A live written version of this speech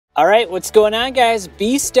Alright, what's going on, guys?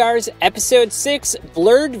 Beastars Episode 6,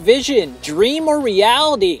 Blurred Vision, Dream or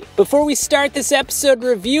Reality? Before we start this episode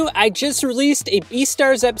review, I just released a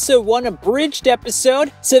Beastars Episode 1 abridged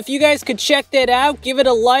episode, so if you guys could check that out, give it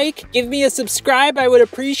a like, give me a subscribe, I would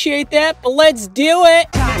appreciate that, but let's do it!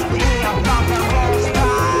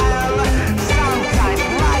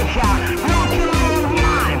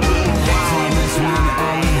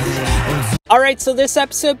 Alright, so this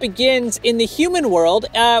episode begins in the human world.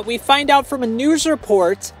 We find out from a news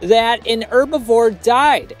report that an herbivore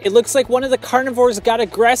died. It looks like one of the carnivores got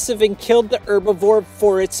aggressive and killed the herbivore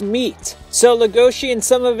for its meat. So Legosi and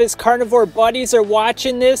some of his carnivore buddies are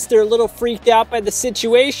watching this. They're a little freaked out by the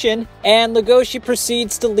situation, and Legosi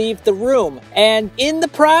proceeds to leave the room. And in the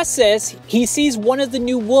process, he sees one of the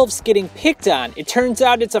new wolves getting picked on. It turns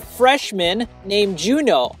out it's a freshman named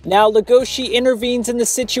Juno. Now Legosi intervenes in the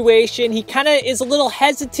situation. He kind of is a little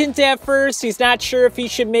hesitant at first. He's not sure if he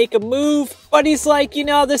should make a move, but he's like, you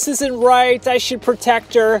know, this isn't right. I should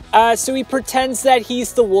protect her. So he pretends that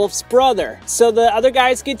he's the wolf's brother. So the other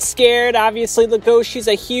guys get scared. Obviously, Legosi's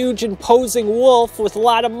a huge, imposing wolf with a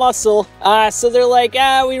lot of muscle. So they're like,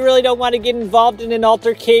 we really don't want to get involved in an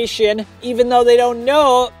altercation, even though they don't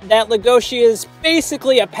know that Legosi is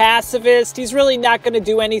basically a pacifist. He's really not going to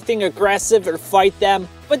do anything aggressive or fight them.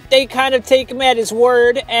 But they kind of take him at his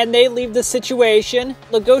word, and they leave the situation.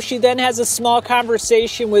 Legosi then has a small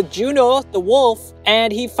conversation with Juno, the wolf,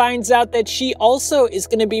 and he finds out that she also is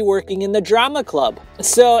going to be working in the drama club.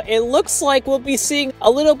 So it looks like we'll be seeing a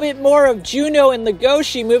little bit more of Juno and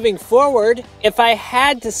Legosi moving forward. If I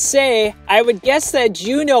had to say, I would guess that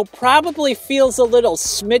Juno probably feels a little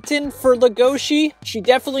smitten for Legosi. She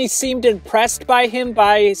definitely seemed impressed by him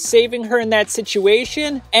by saving her in that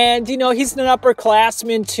situation. And, you know, he's an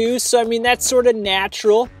upperclassman too, so I mean, that's sort of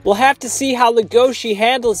natural. We'll have to see how Legosi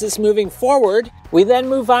handles this moving forward. We then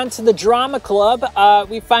move on to the drama club.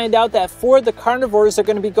 We find out that 4 of the carnivores are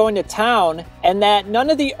going to be going to town, and that none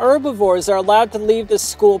of the herbivores are allowed to leave the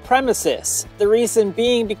school premises. The reason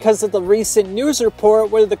being because of the recent news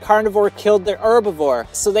report where the carnivore killed the herbivore.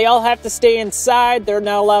 So they all have to stay inside. They're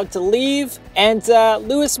not allowed to leave. And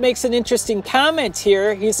Lewis makes an interesting comment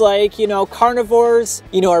here. He's like, you know, carnivores,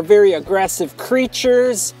 you know, are very aggressive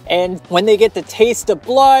creatures, and when they get the taste of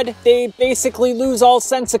blood, they basically lose all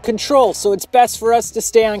sense of control, so it's best for us to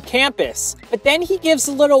stay on campus. But then he gives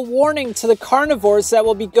a little warning to the carnivores that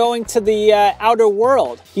will be going to the outer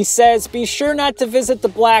world. He says, be sure not to visit the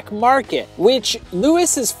black market, which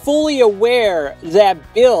Lewis is fully aware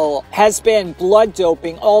that Bill has been blood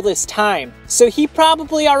doping all this time. So he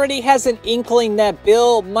probably already has an inkling that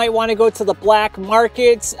Bill might want to go to the black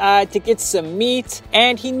market to get some meat.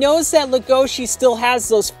 And he knows that Legosi still has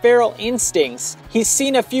those feral instincts. He's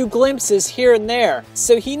seen a few glimpses here and there.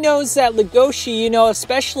 So he knows that Legosi, you know,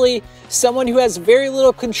 especially someone who has very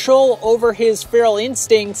little control over his feral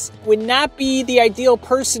instincts, would not be the ideal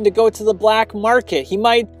person to go to the black market. He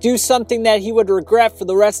might do something that he would regret for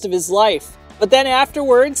the rest of his life. But then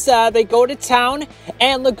afterwards, they go to town,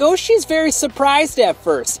 and Legosi is very surprised at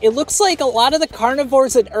first. It looks like a lot of the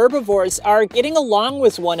carnivores and herbivores are getting along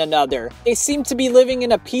with one another. They seem to be living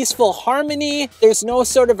in a peaceful harmony. There's no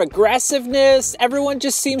sort of aggressiveness. Everyone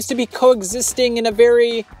just seems to be coexisting in a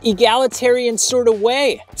very egalitarian sort of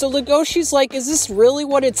way. So Legosi's like, is this really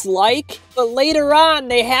what it's like? But later on,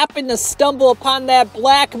 they happen to stumble upon that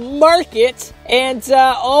black market, and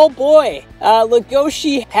oh boy,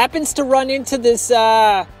 Legosi happens to run into this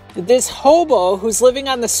hobo who's living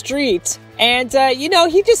on the street. And, you know,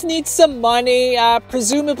 he just needs some money,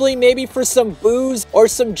 presumably maybe for some booze or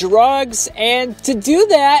some drugs. And to do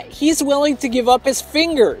that, he's willing to give up his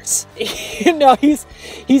fingers. You know, he's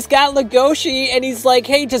got Legosi, and he's like,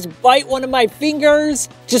 hey, just bite one of my fingers.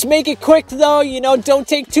 Just make it quick, though. You know, don't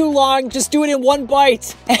take too long. Just do it in one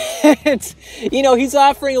bite. And, you know, he's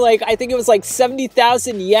offering, like, I think it was like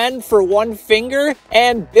 70,000 yen for one finger.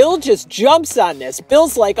 And Bill just jumps on this.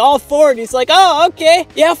 Bill's like all for it. He's like, oh, okay.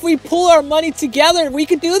 Yeah, if we pull our money together, we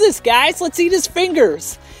could do this, guys. Let's eat his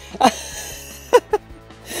fingers.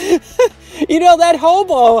 You know, that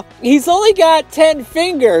hobo, he's only got 10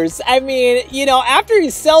 fingers. I mean, you know, after he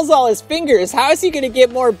sells all his fingers, how is he going to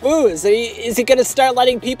get more booze? Is he going to start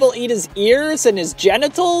letting people eat his ears and his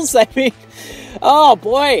genitals? I mean, oh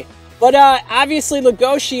boy. But obviously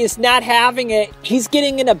Legosi is not having it. He's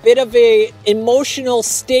getting in a bit of a emotional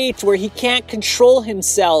state where he can't control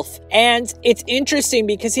himself. And it's interesting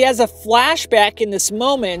because he has a flashback in this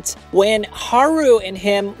moment when Haru and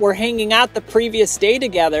him were hanging out the previous day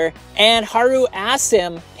together. And Haru asks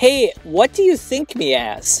him, hey, what do you think me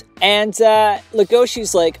as? And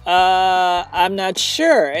Legosi's like, I'm not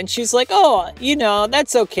sure. And she's like, oh, you know,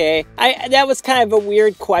 that's okay. That was kind of a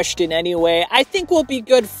weird question anyway. I think we'll be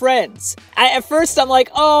good friends. At first I'm like,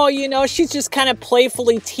 oh, you know, she's just kind of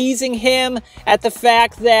playfully teasing him at the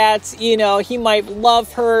fact that, you know, he might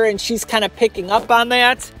love her and she's kind of picking up on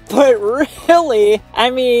that. But really, I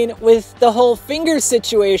mean, with the whole finger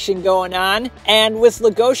situation going on, and with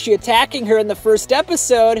Legosi attacking her in the first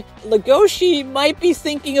episode, Legosi might be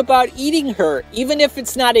thinking about eating her. Even if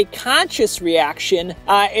it's not a conscious reaction,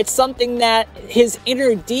 it's something that his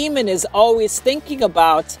inner demon is always thinking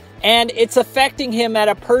about, and it's affecting him at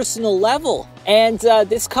a personal level. And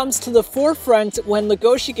this comes to the forefront when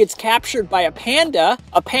Legosi gets captured by a panda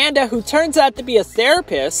who turns out to be a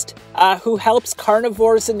therapist, who helps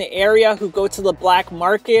carnivores in the area who go to the black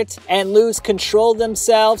market and lose control of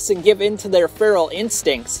themselves and give in to their feral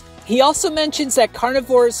instincts. He also mentions that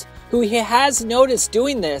carnivores who he has noticed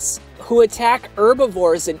doing this, who attack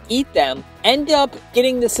herbivores and eat them, end up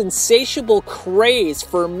getting this insatiable craze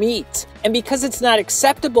for meat. And because it's not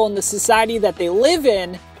acceptable in the society that they live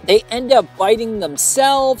in, they end up biting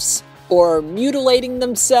themselves or mutilating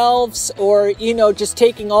themselves or, you know, just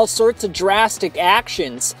taking all sorts of drastic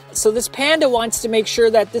actions. So this panda wants to make sure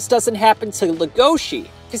that this doesn't happen to Legosi,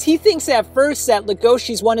 because he thinks at first that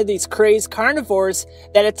Legosi's one of these crazed carnivores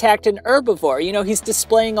that attacked an herbivore. You know, he's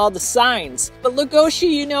displaying all the signs. But Legosi,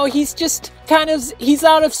 you know, he's just he's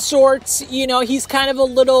out of sorts. You know, he's kind of a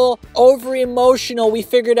little over-emotional, we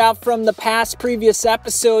figured out from the previous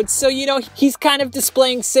episodes. So, you know, he's kind of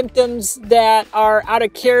displaying symptoms that are out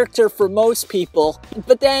of character for most people.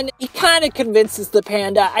 But then he kind of convinces the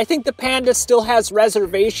panda. I think the panda still has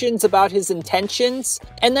reservations about his intentions.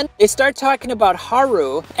 And then they start talking about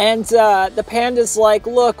Haru. And the panda's like,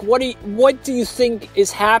 look, what do you think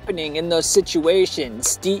is happening in those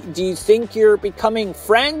situations? Do you think you're becoming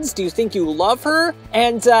friends? Do you think you love her?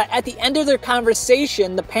 And at the end of their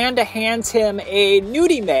conversation, the panda hands him a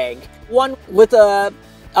nudie mag, one with a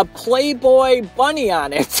Playboy bunny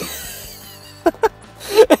on it.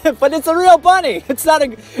 But it's a real bunny. It's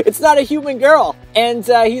not a human girl. And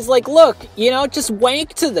he's like, look, you know, just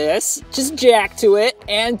wank to this, just jack to it,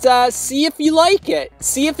 and see if you like it.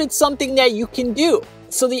 See if it's something that you can do.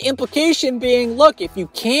 So the implication being, look, if you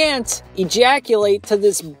can't ejaculate to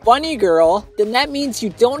this bunny girl, then that means you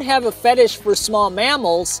don't have a fetish for small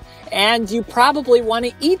mammals, and you probably want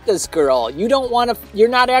to eat this girl. You're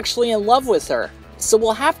not actually in love with her. So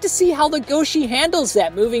we'll have to see how Legosi handles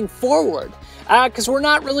that moving forward. Because we're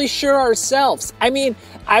not really sure ourselves. I mean,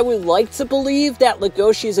 I would like to believe that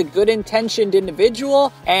Legosi is a good-intentioned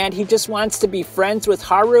individual, and he just wants to be friends with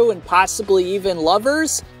Haru and possibly even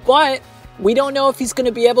lovers, but we don't know if he's going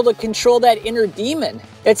to be able to control that inner demon.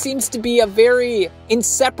 That seems to be a very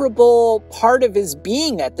inseparable part of his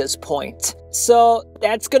being at this point. So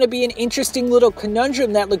that's going to be an interesting little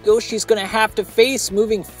conundrum that Legosi is going to have to face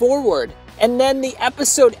moving forward. And then the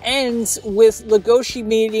episode ends with Legosi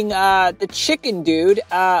meeting the chicken dude,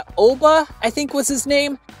 Oba, I think was his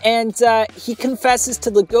name. And he confesses to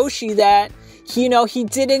Legosi that, you know, he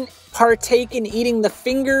didn't partake in eating the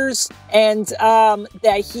fingers, and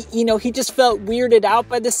that he just felt weirded out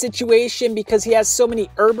by the situation because he has so many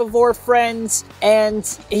herbivore friends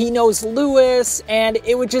and he knows Lewis, and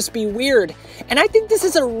it would just be weird. And I think this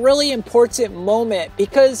is a really important moment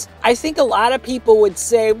because I think a lot of people would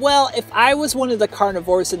say, well, if I was one of the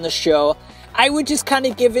carnivores in the show, I would just kind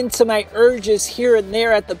of give in to my urges here and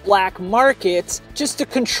there at the black market just to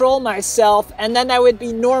control myself, and then I would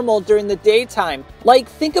be normal during the daytime. Like,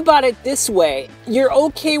 think about it this way. You're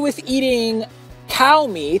okay with eating cow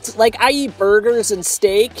meat. Like, I eat burgers and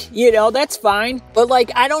steak, you know, that's fine. But,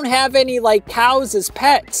 like, I don't have any, like, cows as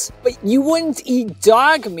pets. But you wouldn't eat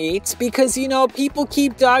dog meat because, you know, people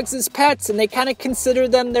keep dogs as pets and they kind of consider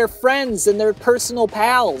them their friends and their personal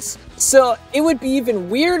pals. So it would be even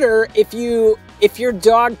weirder if your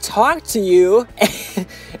dog talked to you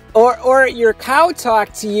or your cow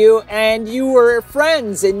talked to you and you were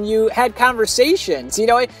friends and you had conversations. You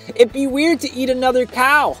know, it'd be weird to eat another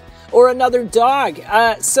cow or another dog.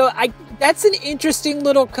 That's an interesting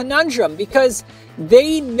little conundrum because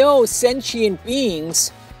they know sentient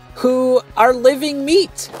beings who are living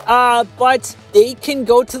meat, but they can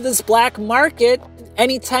go to this black market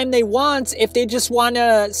anytime they want if they just want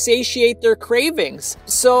to satiate their cravings.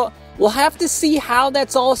 So we'll have to see how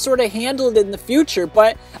that's all sort of handled in the future.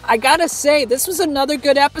 But I gotta say, this was another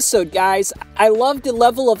good episode, guys. I love the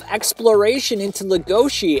level of exploration into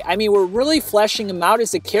Legosi. I mean, we're really fleshing him out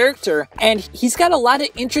as a character, and he's got a lot of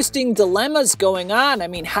interesting dilemmas going on. I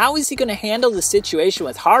mean, how is he going to handle the situation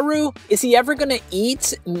with Haru? Is he ever going to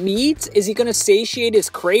eat meat? Is he going to satiate his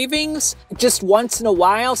cravings just once in a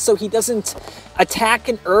while so he doesn't attack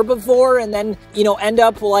an herbivore and then, you know, end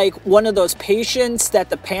up like one of those patients that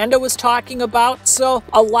the panda was talking about? So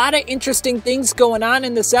a lot of interesting things going on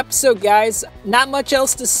in this episode, guys. Not much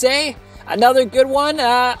else to say. Another good one.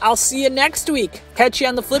 I'll see you next week. Catch you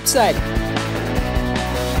on the flip side.